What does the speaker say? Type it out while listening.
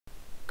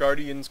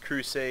Guardians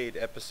Crusade,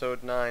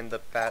 Episode 9, The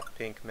Fat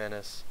Pink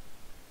Menace.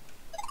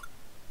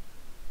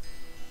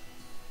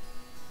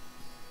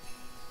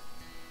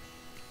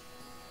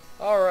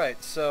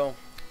 Alright, so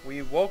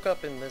we woke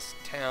up in this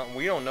town.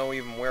 We don't know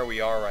even where we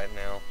are right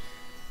now.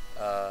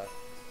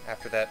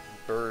 After that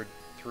bird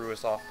threw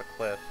us off the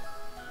cliff.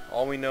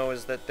 All we know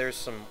is that there's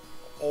some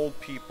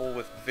old people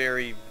with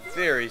very,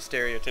 very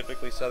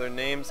stereotypically southern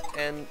names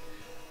and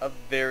a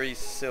very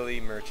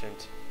silly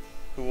merchant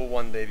who will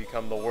one day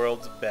become the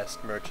world's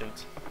best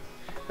merchant.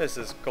 This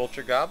is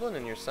Culture Goblin,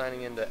 and you're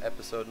signing into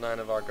episode 9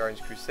 of our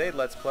Guardians Crusade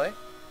Let's Play.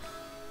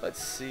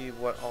 Let's see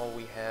what all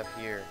we have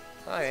here.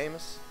 Hi,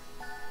 Amos.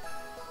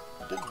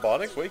 Did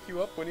Bonnick wake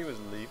you up when he was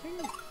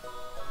leaving?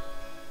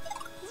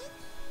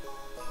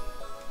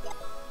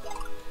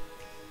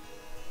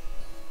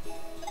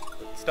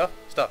 Stuff.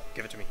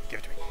 Give it to me. Give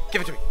it to me.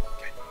 Give it to me.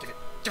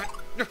 Give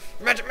it.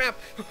 Magic map.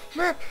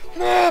 Map.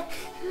 Yes.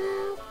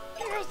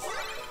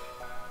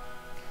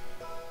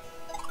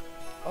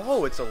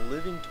 Oh, it's a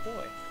living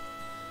toy.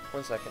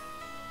 1 second.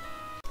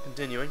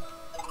 Continuing.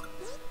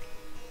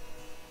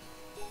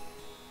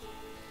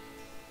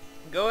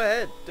 Go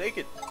ahead. Take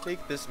it.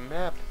 Take this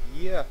map.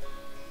 Yeah.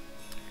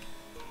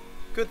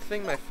 Good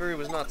thing my furry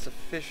was not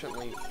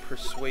sufficiently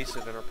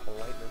persuasive in her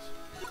politeness.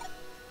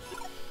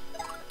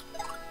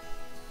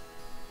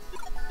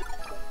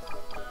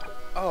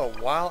 Oh,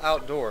 while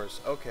outdoors.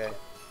 Okay.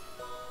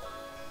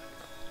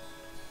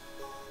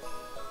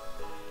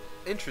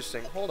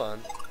 Interesting. Hold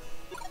on.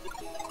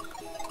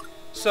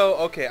 So,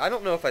 okay, I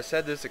don't know if I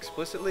said this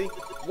explicitly.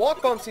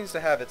 Walk bomb seems to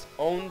have its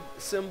own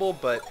symbol,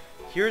 but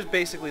here's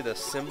basically the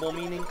symbol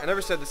meaning. I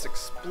never said this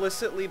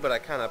explicitly, but I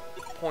kind of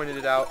pointed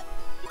it out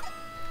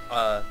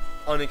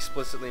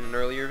unexplicitly in an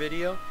earlier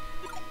video.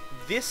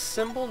 This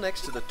symbol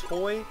next to the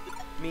toy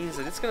means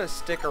that it's going to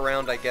stick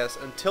around, I guess,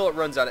 until it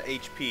runs out of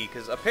HP,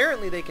 because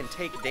apparently they can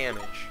take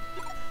damage.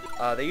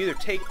 They either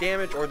take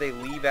damage or they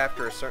leave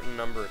after a certain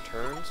number of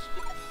turns.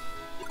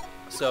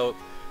 So,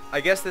 I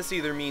guess this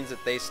either means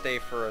that they stay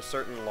for a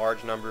certain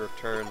large number of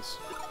turns,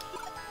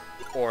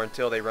 or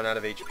until they run out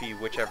of HP,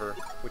 whichever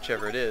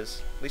it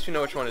is. At least we know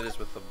which one it is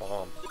with the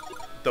bomb.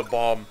 The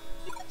bomb.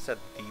 I said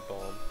the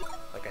bomb.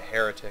 Like a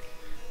heretic.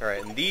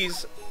 Alright, and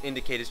these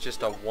indicate it's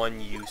just a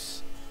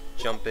one-use,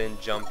 jump in,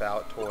 jump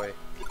out toy.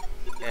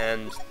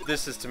 And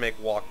this is to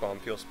make Walk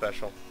Bomb feel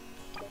special.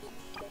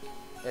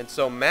 And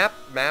so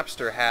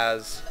Mapster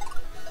has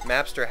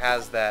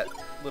that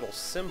little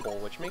symbol,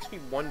 which makes me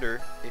wonder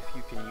if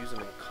you can use them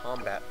in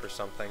combat for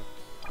something.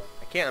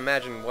 I can't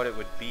imagine what it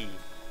would be.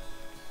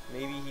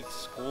 Maybe he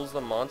schools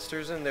the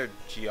monsters in their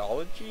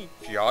geography?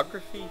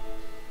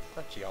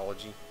 Not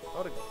geology.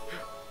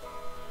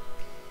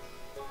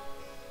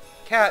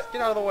 Cat,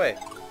 get out of the way.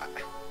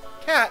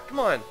 Cat, come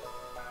on.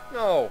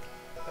 No.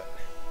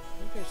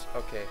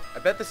 Okay, I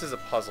bet this is a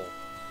puzzle.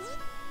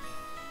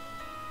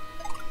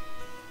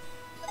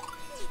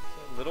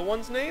 Little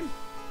one's name?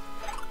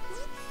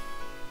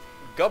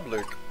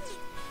 Gublerk.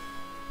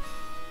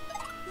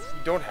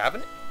 You don't have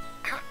an...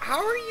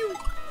 How are you...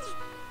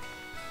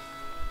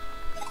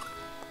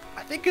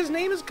 I think his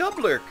name is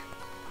Gublerk.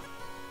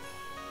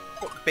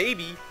 What,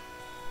 baby?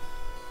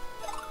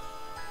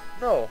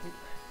 No.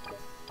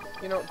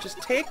 You know,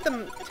 just take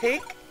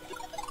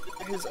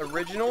his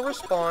original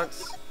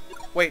response...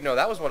 Wait, no,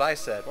 that was what I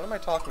said. What am I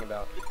talking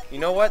about? You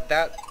know what?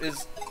 That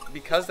is...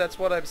 Because that's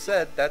what I've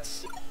said,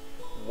 that's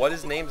what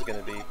his name's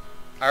gonna be.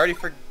 I already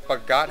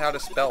forgot how to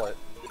spell it.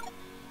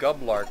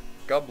 Gublerk.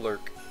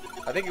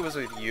 I think it was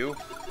with you.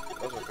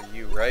 Those were for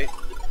you, right?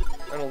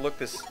 I'm gonna look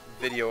this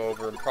video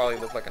over and probably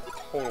look like a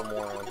total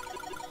moron.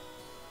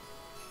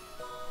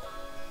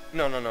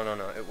 No.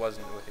 It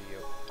wasn't with a U.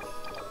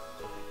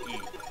 E.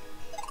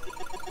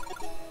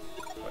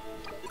 What?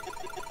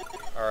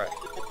 Alright.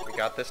 We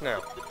got this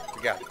now.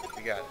 We got it.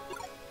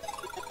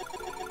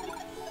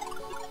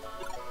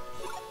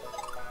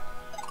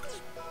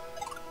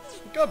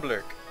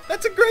 Gublerk.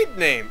 That's a great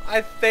name.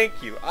 I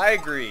thank you. I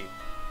agree.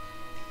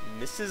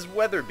 Mrs.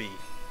 Weatherby.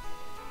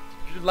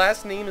 Your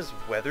last name is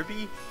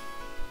Weatherby?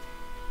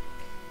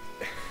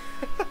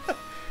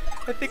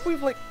 I think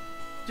we've like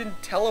been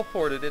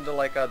teleported into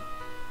like one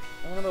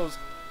of those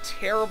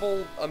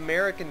terrible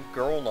American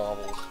girl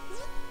novels.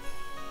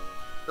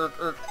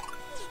 Irk.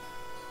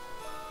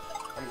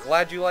 I'm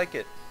glad you like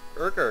it.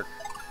 Irk.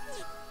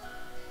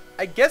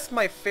 I guess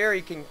my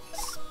fairy can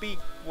speak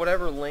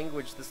whatever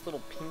language this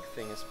little pink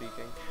thing is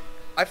speaking.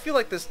 I feel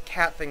like this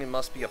cat thing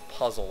must be a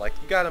puzzle. Like,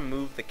 you gotta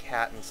move the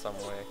cat in some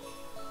way.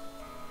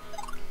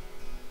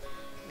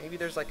 Maybe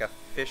there's like a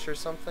fish or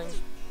something?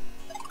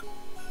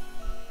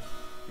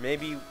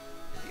 Maybe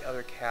the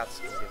other cats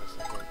can give us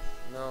a hint.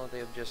 No,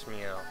 they'll just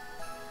meow.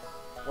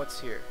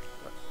 What's here?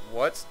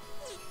 What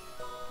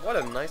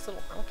a nice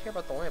little... I don't care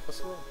about the lamp.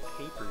 What's the little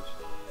papers?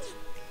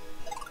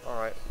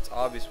 Alright, it's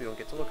obvious we don't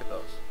get to look at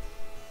those.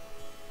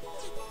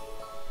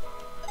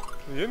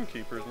 The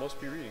innkeepers must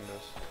be reading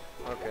this.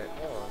 Okay,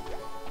 hold on.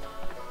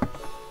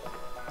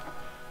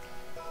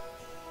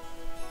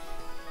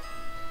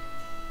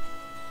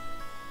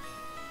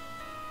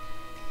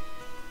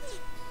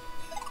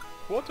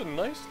 what a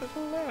nice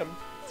little lamb.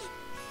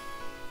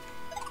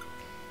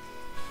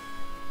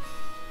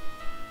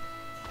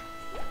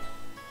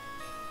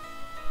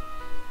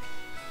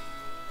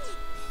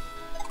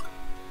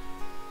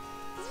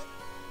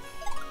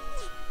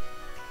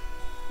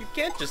 You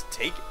can't just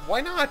take it.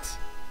 Why not?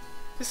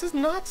 This has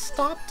not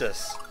stopped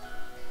us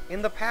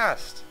in the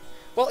past.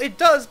 Well, it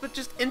does, but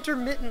just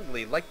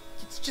intermittently. Like,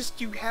 it's just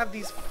you have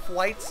these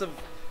flights of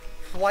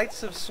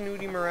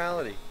snooty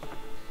morality.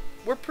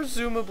 We're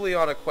presumably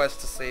on a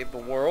quest to save the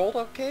world,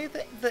 okay?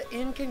 The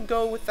inn can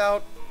go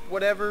without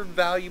whatever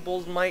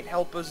valuables might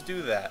help us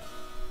do that.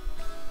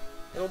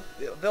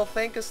 They'll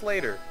thank us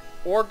later.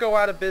 Or go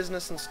out of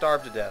business and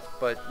starve to death.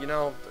 But, you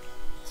know,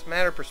 it's a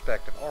matter of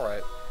perspective.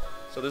 Alright.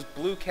 So this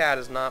blue cat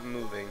is not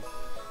moving.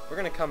 We're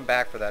gonna come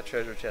back for that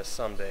treasure chest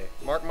someday.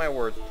 Mark my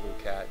words, blue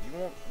cat.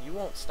 You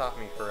won't stop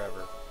me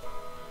forever.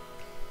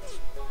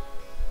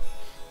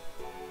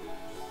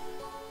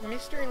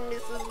 Mr. and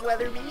Mrs.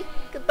 Weatherby,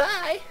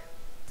 goodbye.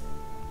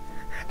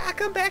 I'll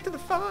come back to the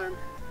farm.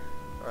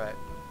 Alright.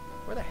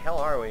 Where the hell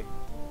are we?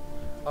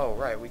 Oh,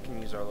 right. We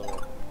can use our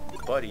little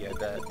buddy, I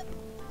bet.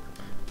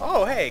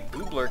 Oh, hey!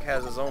 Gublerk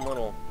has his own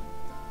little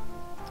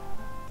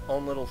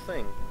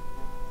thing.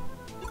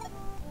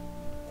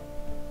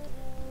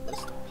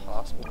 List of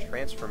possible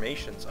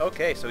transformations.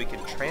 Okay, so he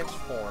can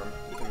transform.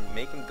 We can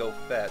make him go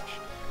fetch.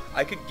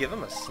 I could give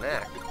him a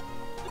snack. Do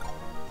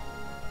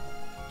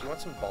you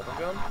want some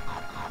bubblegum?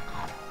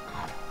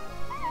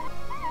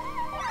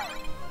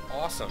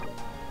 Awesome.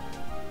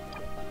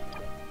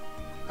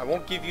 I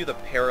won't give you the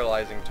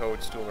paralyzing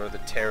toadstool or the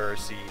terror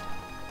seed.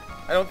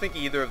 I don't think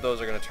either of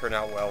those are going to turn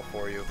out well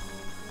for you.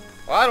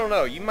 Well, I don't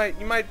know. You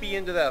might be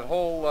into that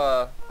whole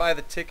buy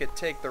the ticket,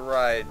 take the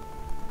ride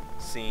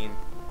scene.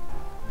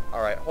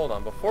 Alright, hold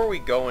on. Before we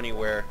go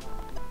anywhere,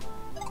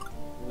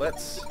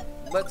 let's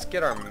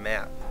get our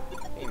map.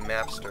 Hey,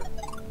 Mapster.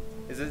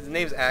 His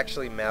name's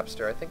actually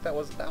Mapster. I think that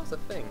was a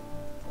thing,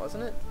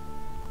 wasn't it?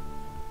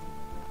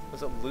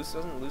 Wasn't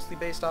it loosely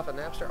based off of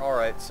Napster?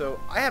 Alright, so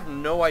I have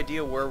no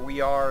idea where we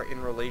are in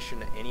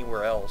relation to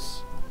anywhere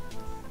else.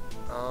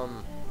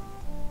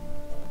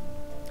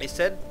 They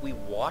said we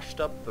washed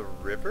up the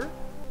river?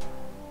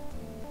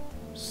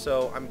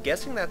 So I'm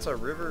guessing that's a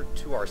river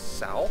to our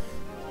south?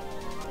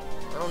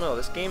 I don't know,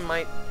 this game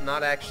might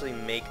not actually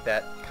make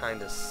that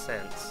kind of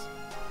sense.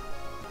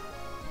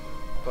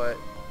 But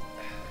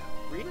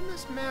reading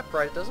this map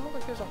right, it doesn't look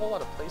like there's a whole lot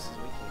of places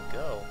we can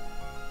go.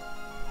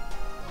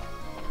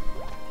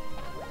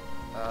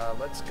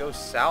 Let's go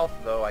south,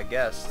 though, I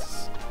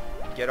guess.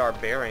 Get our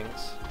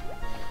bearings.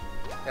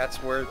 That's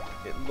where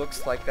it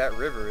looks like that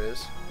river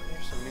is.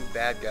 There's some new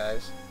bad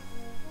guys.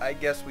 I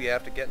guess we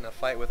have to get in a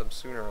fight with them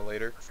sooner or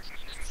later.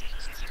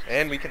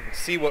 And we can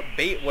see what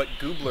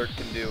Gublerk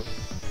can do.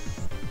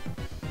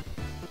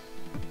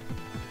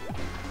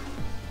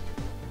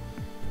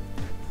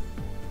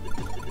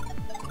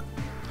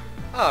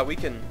 Ah, we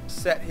can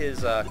set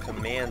his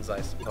commands,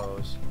 I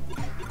suppose.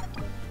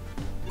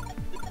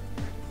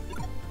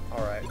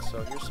 Alright,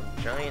 so here's some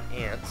giant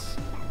ants.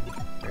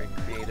 Very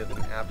creative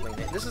and aptly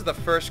named. This is the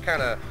first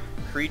kind of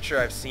creature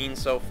I've seen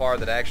so far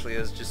that actually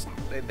is just...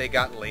 They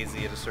got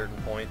lazy at a certain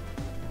point.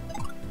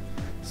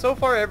 So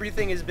far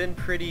everything has been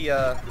pretty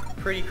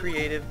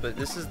creative, but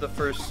this is the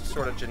first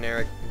sort of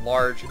generic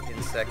large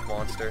insect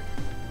monster.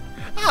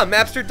 Ah,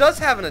 Mapster does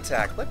have an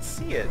attack! Let's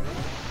see it!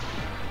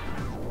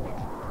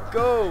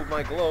 Go,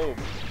 my globe!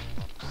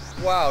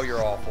 Wow,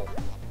 you're awful.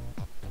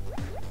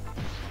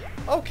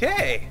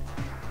 Okay!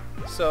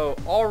 So,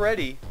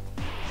 already,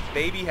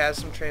 Baby has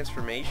some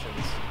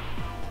transformations.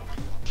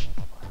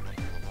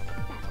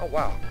 Oh,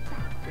 wow.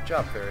 Good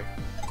job, Fairy.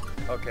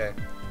 Okay.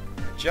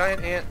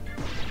 Giant ant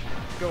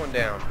going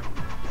down.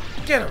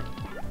 Get him!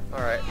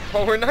 Alright.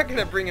 Well, we're not going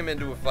to bring him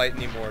into a fight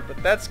anymore,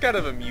 but that's kind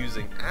of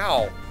amusing.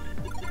 Ow!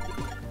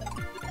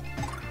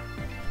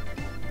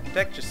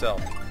 Protect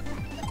yourself.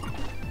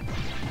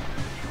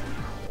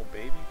 Oh,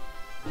 baby.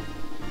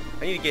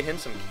 I need to get him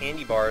some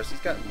candy bars.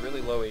 He's got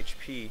really low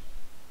HP.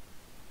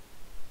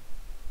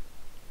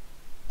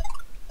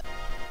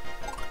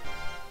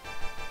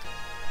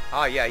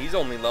 Ah, yeah, he's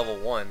only level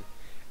 1.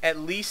 At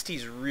least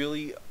he's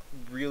really,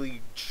 really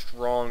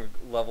strong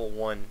level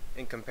 1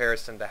 in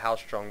comparison to how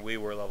strong we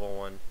were level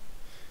 1.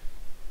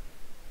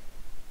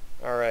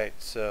 Alright,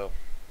 so...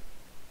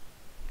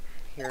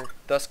 Here,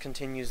 thus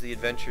continues the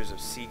adventures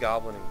of Sea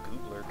Goblin and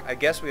Gublerk. I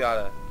guess we ought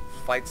to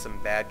fight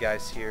some bad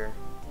guys here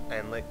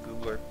and let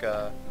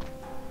Gublerk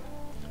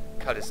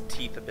cut his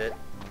teeth a bit.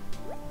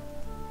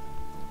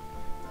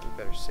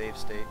 Better save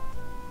state.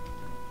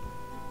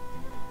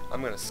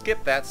 I'm gonna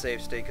skip that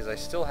save state because I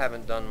still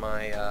haven't done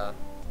my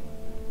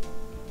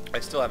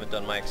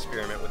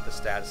experiment with the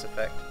status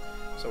effect.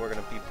 So we're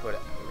gonna put it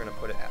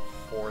at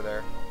 4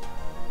 there.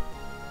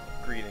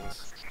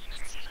 Greetings.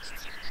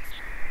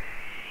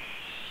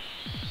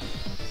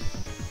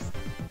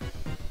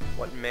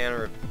 What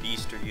manner of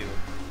beast are you?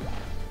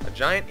 A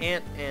giant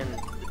ant and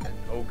an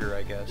ogre,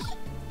 I guess.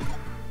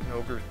 An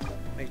ogre.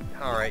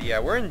 Alright, yeah,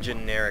 we're in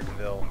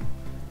Genericville.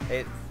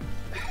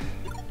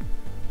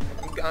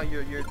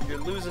 you're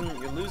losing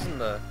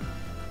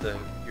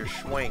your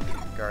schwank,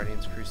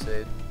 Guardians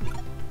Crusade.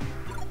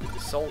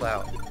 Sold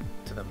out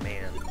to the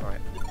man.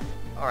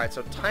 Alright,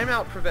 so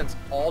timeout prevents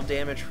all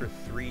damage for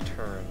 3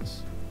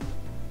 turns.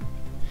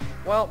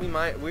 Well, we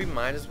might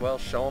as well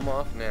show him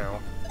off now.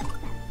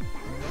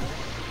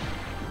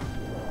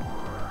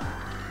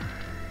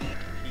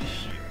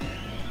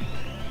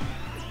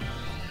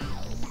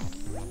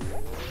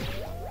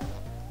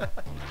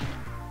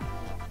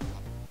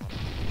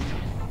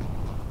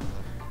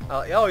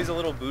 Oh, he's a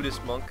little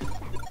Buddhist monk.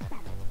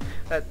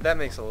 That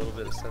makes a little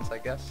bit of sense, I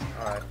guess.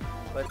 Alright,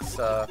 let's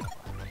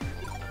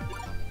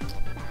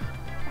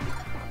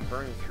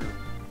burn through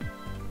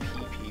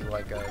PP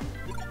like I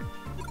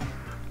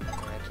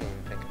can't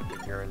even think of a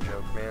good urine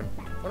joke, man.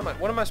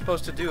 What am I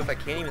supposed to do if I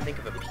can't even think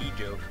of a pee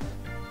joke?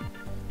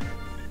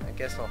 I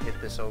guess I'll hit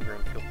this ogre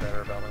and feel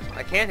better about myself.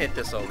 I can't hit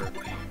this ogre.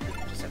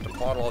 Just have to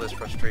bottle all this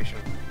frustration.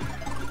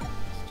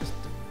 Just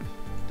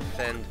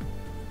defend.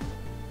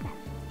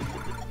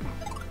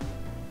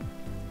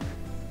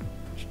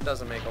 Which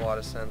doesn't make a lot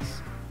of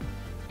sense.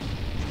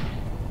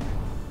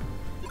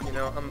 You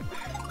know,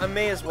 I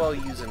may as well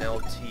use an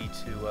LT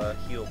to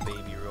heal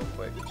Baby real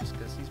quick, just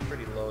because he's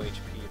pretty low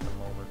HP at the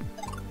moment.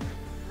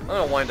 I'm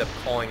gonna wind up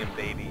calling him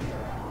Baby.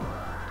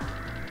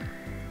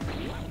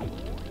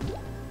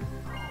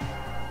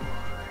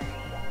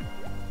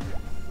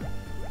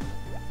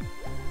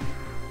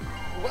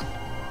 What?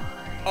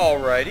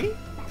 Alrighty,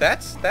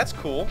 that's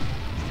cool.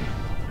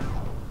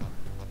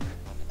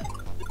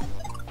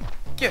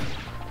 Get.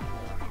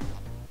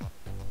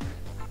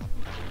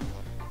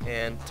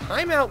 And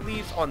timeout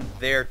leaves on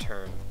their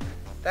turn.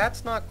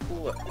 That's not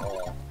cool at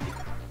all.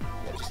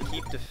 Yeah, just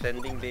keep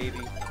defending, Baby.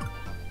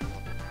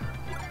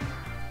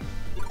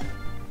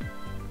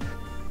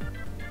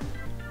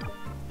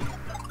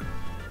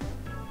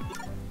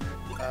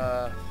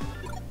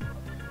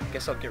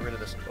 Guess I'll get rid of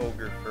this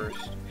ogre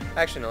first.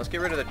 Actually, no, let's get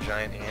rid of the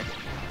giant ant.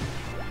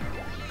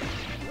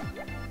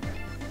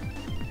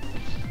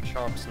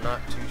 Chomp's not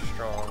too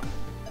strong.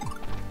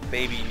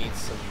 Baby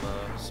needs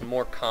some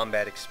more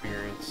combat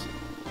experience.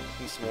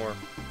 Needs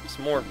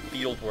some more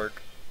field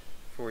work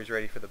before he's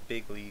ready for the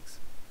big leagues.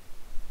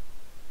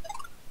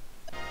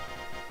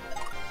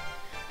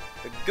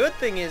 The good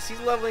thing is he's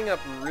leveling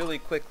up really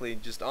quickly,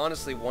 just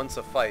honestly once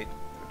a fight,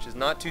 which is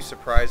not too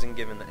surprising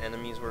given the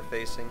enemies we're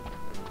facing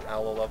and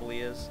how low level he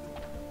is.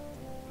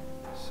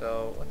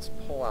 So let's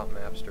pull out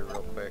Mapster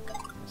real quick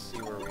and see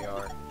where we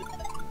are.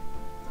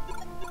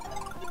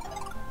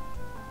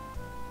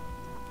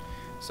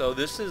 So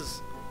this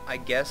is, I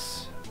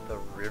guess, the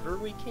river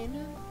we came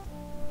in?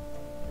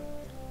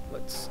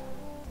 Because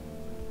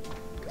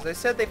they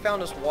said they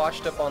found us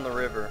washed up on the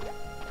river.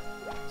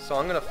 So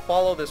I'm going to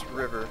follow this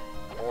river,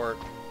 or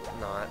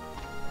not.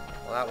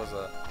 Well, that was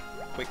a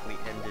quickly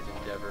ended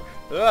endeavor.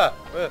 Yeah.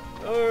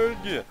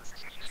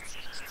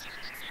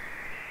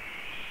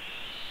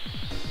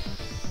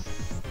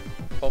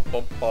 Bum,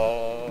 bum,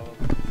 bum.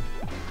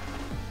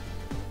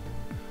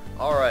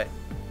 Alright,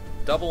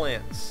 double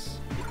ants.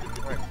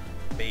 Alright,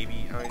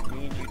 Baby, I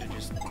need you to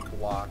just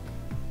block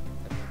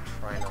and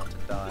try not to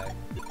die.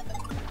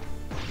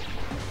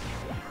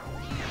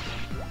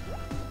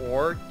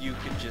 Or you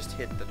could just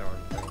hit the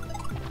darn thing.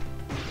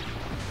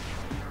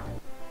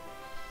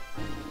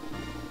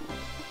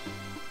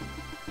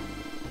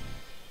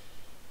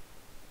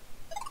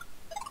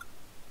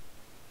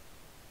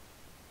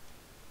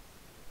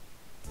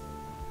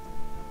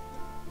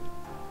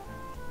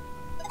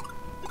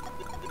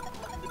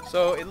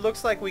 So it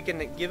looks like we can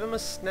give him a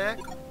snack,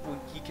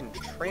 he can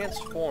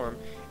transform.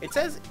 It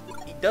says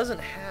he doesn't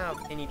have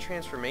any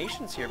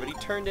transformations here, but he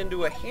turned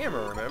into a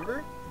hammer,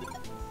 remember?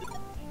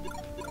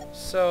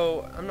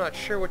 So I'm not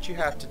sure what you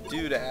have to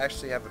do to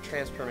actually have a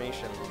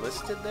transformation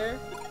listed there.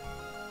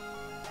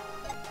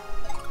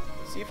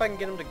 Let's see if I can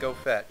get him to go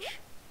fetch.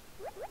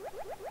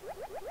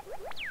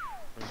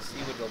 And see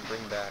what he'll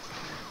bring back.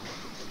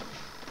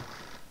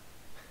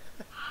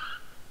 I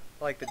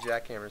like the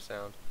jackhammer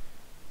sound.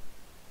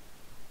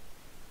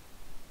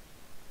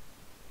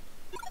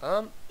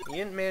 He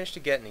didn't manage to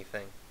get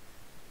anything.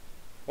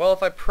 Well,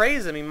 if I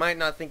praise him, he might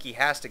not think he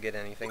has to get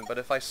anything, but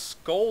if I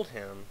scold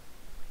him,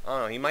 I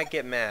don't know, he might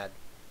get mad.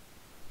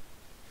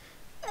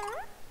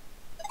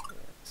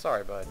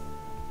 Sorry, bud.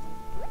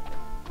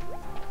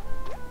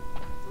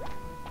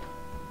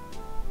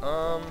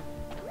 Yeah,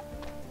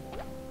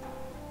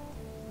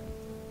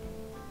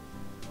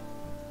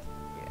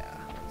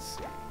 let's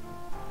see.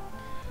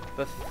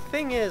 The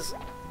thing is,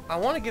 I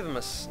want to give him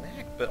a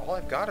snack, but all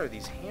I've got are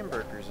these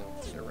hamburgers, and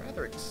they're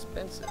rather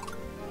expensive. Yeah,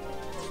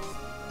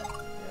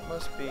 it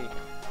must be...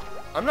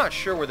 I'm not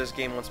sure where this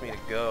game wants me to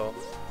go.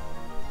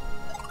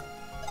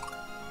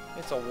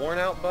 It's a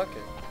worn-out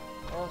bucket.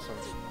 Awesome.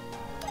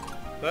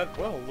 That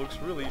well looks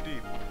really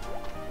deep.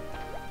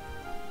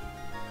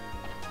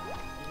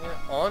 Yeah,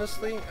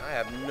 honestly, I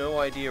have no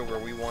idea where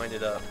we wound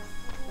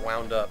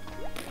up.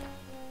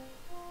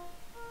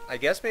 I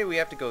guess maybe we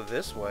have to go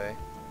this way.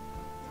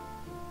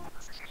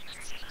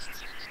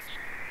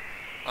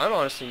 I'm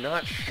honestly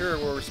not sure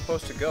where we're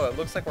supposed to go. It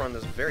looks like we're on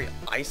this very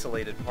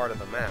isolated part of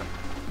the map.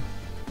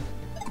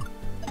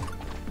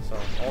 So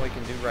all we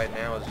can do right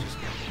now is just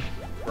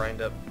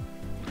grind up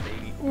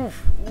baby.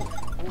 Oof! Oof!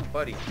 Ooh,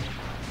 buddy.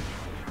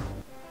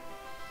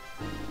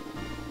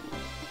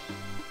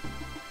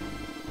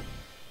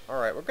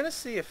 Alright, we're gonna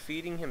see if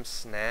feeding him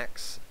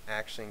snacks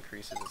actually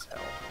increases his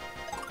health.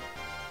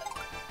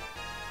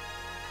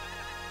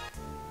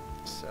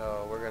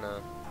 So we're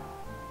gonna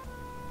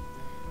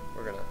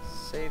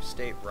save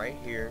state right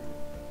here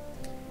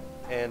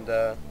and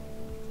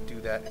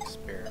do that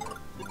experiment.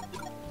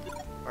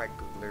 Alright,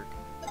 Gublerk.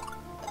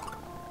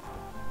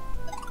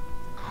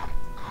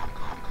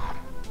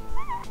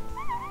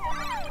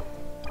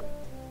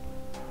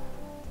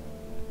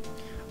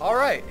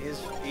 Alright, his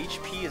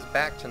HP is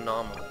back to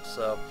nominal,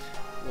 so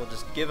we'll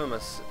just give him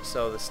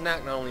so the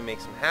snack not only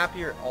makes him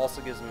happier, it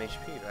also gives him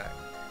HP back.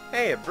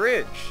 Hey, a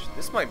bridge!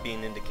 This might be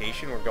an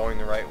indication we're going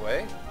the right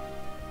way.